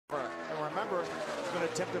remember, he's going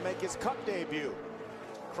to attempt to make his Cup debut.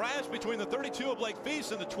 Crash between the 32 of Blake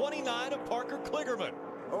Feese and the 29 of Parker Kligerman.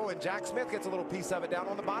 Oh, and Jack Smith gets a little piece of it down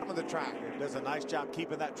on the bottom of the track. Does a nice job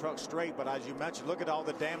keeping that truck straight, but as you mentioned, look at all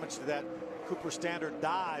the damage to that Cooper Standard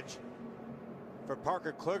Dodge. For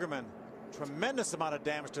Parker Kligerman, tremendous amount of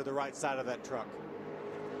damage to the right side of that truck.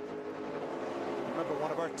 Remember,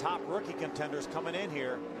 one of our top rookie contenders coming in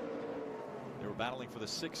here. They were battling for the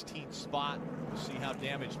 16th spot. We'll see how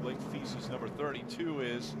damaged Blake Feese's number 32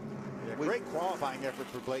 is. Yeah, great qualifying effort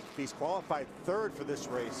for Blake Feese. Qualified third for this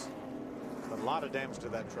race. But a lot of damage to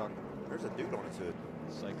that truck. There's a dude on his hood.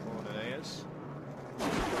 Cyclone Aeneas.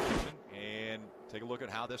 And take a look at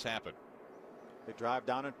how this happened. They drive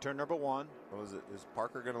down in turn number 1. Is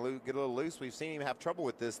Parker going to get a little loose? We've seen him have trouble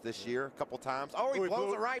with this year a couple times. Oh, he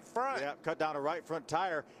blows the right front. Yeah, cut down a right front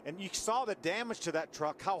tire. And you saw the damage to that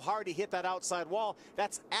truck, how hard he hit that outside wall.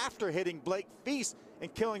 That's after hitting Blake Feese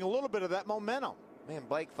and killing a little bit of that momentum. Man,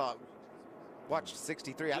 Blake thought, watch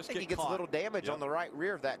 63. I think he gets caught. A little damage on the right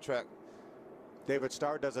rear of that truck. David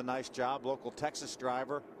Starr does a nice job, local Texas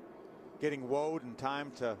driver, getting woed in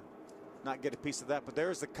time to not get a piece of that. But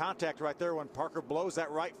there's the contact right there when Parker blows that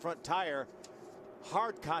right front tire.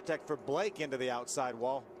 Hard contact for Blake into the outside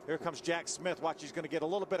wall. Here comes Jack Smith. Watch, he's going to get a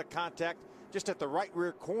little bit of contact just at the right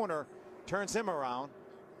rear corner. Turns him around.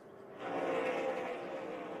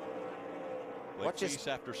 Blake Feese,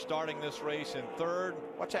 after starting this race in third.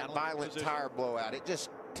 Watch that violent tire blowout. It just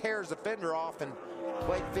tears the fender off, and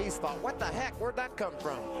Blake Feese thought, what the heck? Where'd that come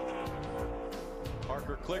from?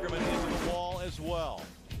 Parker Kligerman into the wall as well.